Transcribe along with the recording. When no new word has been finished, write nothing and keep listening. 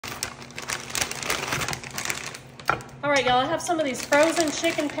All right, y'all, I have some of these frozen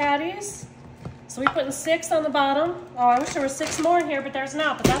chicken patties. So we're putting 6 on the bottom. Oh, I wish there were 6 more in here, but there's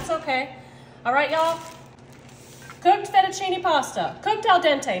not, but that's okay. All right, y'all. Cooked fettuccine pasta. Cooked al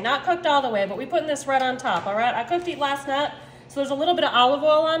dente, not cooked all the way, but we're putting this right on top, all right? I cooked it last night, so there's a little bit of olive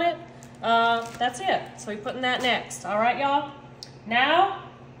oil on it. That's it. So we're putting that next, all right, y'all? Now,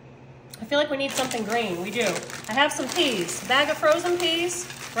 I feel like we need something green. We do. I have some peas, a bag of frozen peas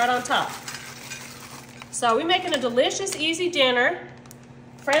right on top. So we're making a delicious, easy dinner.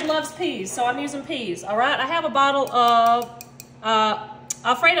 Fred loves peas, so I'm using peas, all right? I have a bottle of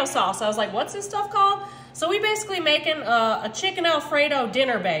Alfredo sauce. I was like, what's this stuff called? So we basically making a chicken Alfredo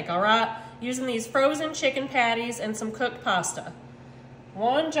dinner bake, all right? Using these frozen chicken patties and some cooked pasta.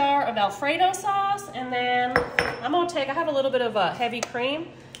 1 jar of Alfredo sauce, and then I'm gonna take, I have a little bit of heavy cream.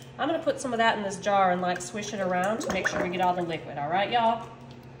 I'm gonna put some of that in this jar and like swish it around to make sure we get all the liquid, all right, y'all?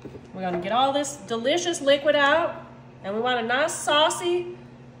 We're gonna get all this delicious liquid out, and we want a nice saucy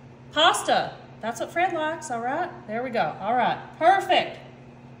pasta. That's what Fred likes, all right? There we go, all right, perfect.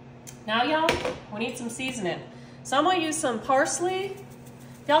 Now, y'all, we need some seasoning. So I'm gonna use some parsley.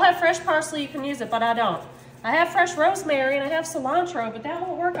 If y'all have fresh parsley, you can use it, but I don't. I have fresh rosemary and I have cilantro, but that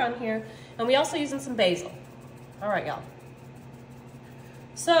won't work on here. And we also using some basil. All right, y'all.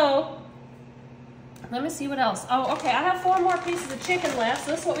 So, let me see what else. Oh, okay, I have 4 more pieces of chicken left.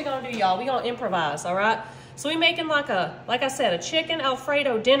 So this is what we're gonna do, y'all. We're gonna improvise, all right? So we're making like I said, a chicken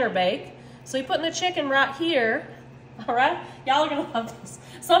Alfredo dinner bake. So we're putting the chicken right here, all right? Y'all are gonna love this.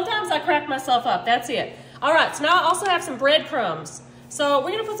 Sometimes I crack myself up, that's it. All right, so now I also have some breadcrumbs. So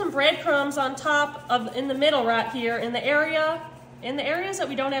we're gonna put some breadcrumbs on top of, in the middle right here, in the areas that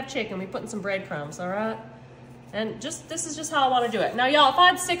we don't have chicken, we're putting some breadcrumbs, all right? And just, this is just how I wanna do it. Now y'all, if I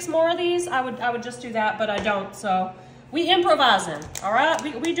had 6 more of these, I would just do that, but I don't, so we improvising, all right?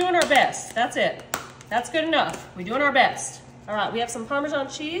 We doing our best, that's it. That's good enough, we doing our best. All right, we have some Parmesan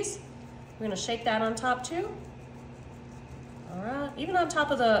cheese. We're gonna shake that on top too. All right, even on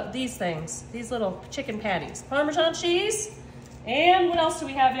top of these things, these little chicken patties. Parmesan cheese, and what else do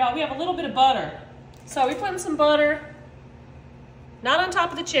we have, y'all? We have a little bit of butter. So we're putting some butter, not on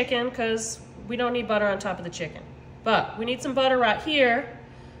top of the chicken, because we don't need butter on top of the chicken. But we need some butter right here,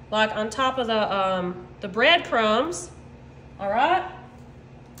 like on top of the breadcrumbs, all right?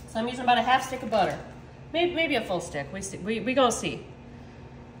 So I'm using about a half stick of butter. Maybe a full stick, we gonna see.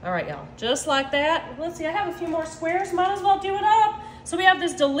 All right, y'all, just like that. Let's see, I have a few more squares. Might as well do it up. So we have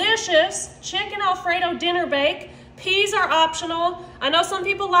this delicious chicken Alfredo dinner bake. Peas are optional. I know some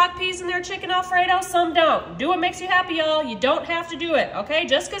people like peas in their chicken Alfredo, some don't. Do what makes you happy, y'all. You don't have to do it, okay?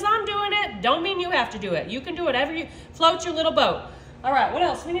 Just because I'm doing it, don't mean you have to do it. You can do whatever you, float your little boat. All right, what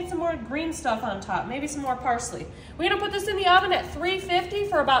else? We need some more green stuff on top, maybe some more parsley. We're gonna put this in the oven at 350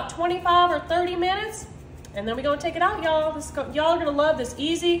 for about 25 or 30 minutes. And then we're gonna take it out, y'all. Y'all are gonna love this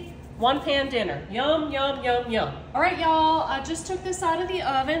easy 1-pan dinner. Yum, yum, yum, yum. All right, y'all, I just took this out of the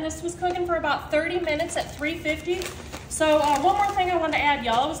oven. This was cooking for about 30 minutes at 350. So one more thing I wanted to add,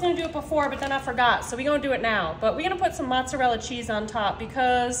 y'all. I was gonna do it before, but then I forgot. So we're gonna do it now. But we're gonna put some mozzarella cheese on top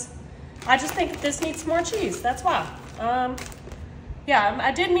because I just think this needs more cheese. That's why. Yeah,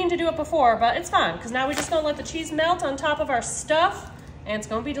 I did mean to do it before, but it's fine because now we're just gonna let the cheese melt on top of our stuff and it's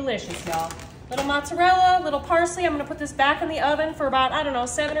gonna be delicious, y'all. Little mozzarella, little parsley. I'm gonna put this back in the oven for about, I don't know,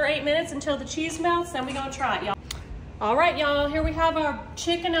 7 or 8 minutes until the cheese melts, then we're gonna try it, y'all. All right, y'all, here we have our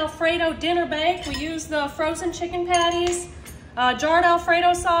chicken Alfredo dinner bake. We use the frozen chicken patties, jarred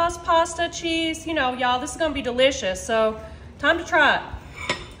Alfredo sauce, pasta, cheese. You know, y'all, this is gonna be delicious, so time to try it.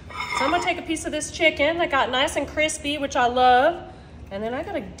 So I'm gonna take a piece of this chicken that got nice and crispy, which I love, and then I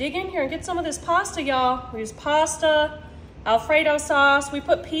gotta dig in here and get some of this pasta, y'all. We use pasta, Alfredo sauce. We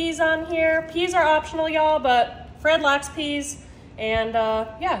put peas on here. Peas are optional, y'all, but Fred likes peas. And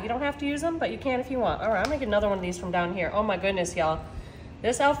yeah, you don't have to use them, but you can if you want. All right, I'm gonna get another one of these from down here. Oh my goodness, y'all.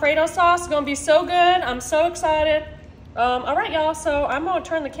 This Alfredo sauce is gonna be so good. I'm so excited. All right, y'all, so I'm gonna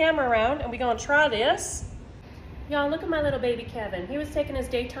turn the camera around and we're gonna try this. Y'all, look at my little baby Kevin. He was taking his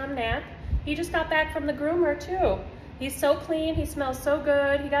daytime nap. He just got back from the groomer too. He's so clean, he smells so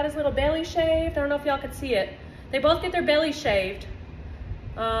good. He got his little belly shaved. I don't know if y'all could see it. They both get their belly shaved.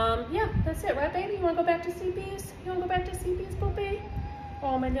 Yeah, that's it, right, baby? You wanna go back to CB's? You wanna go back to CB's, Poopy?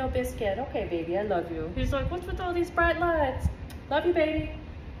 Oh, my little biscuit. Okay, baby, I love you. He's like, what's with all these bright lights? Love you, baby.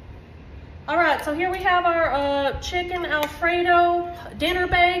 All right, so here we have our chicken Alfredo dinner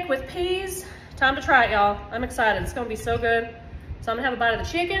bake with peas. Time to try it, y'all. I'm excited. It's gonna be so good. So I'm gonna have a bite of the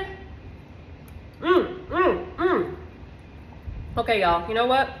chicken. Okay, y'all, you know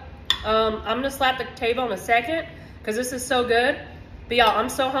what? I'm gonna slap the table in a second because this is so good. But y'all, I'm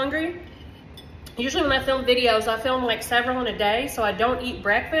so hungry. Usually when I film videos, I film like several in a day, so I don't eat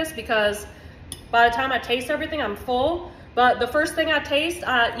breakfast because by the time I taste everything, I'm full. But the first thing I taste,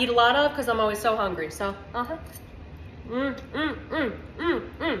 I eat a lot of because I'm always so hungry. So,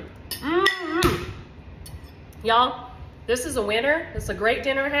 Y'all, this is a winner. It's a great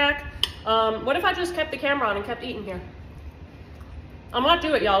dinner hack. What if I just kept the camera on and kept eating here? I might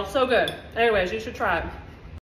do it, y'all. It's so good. Anyways, you should try it.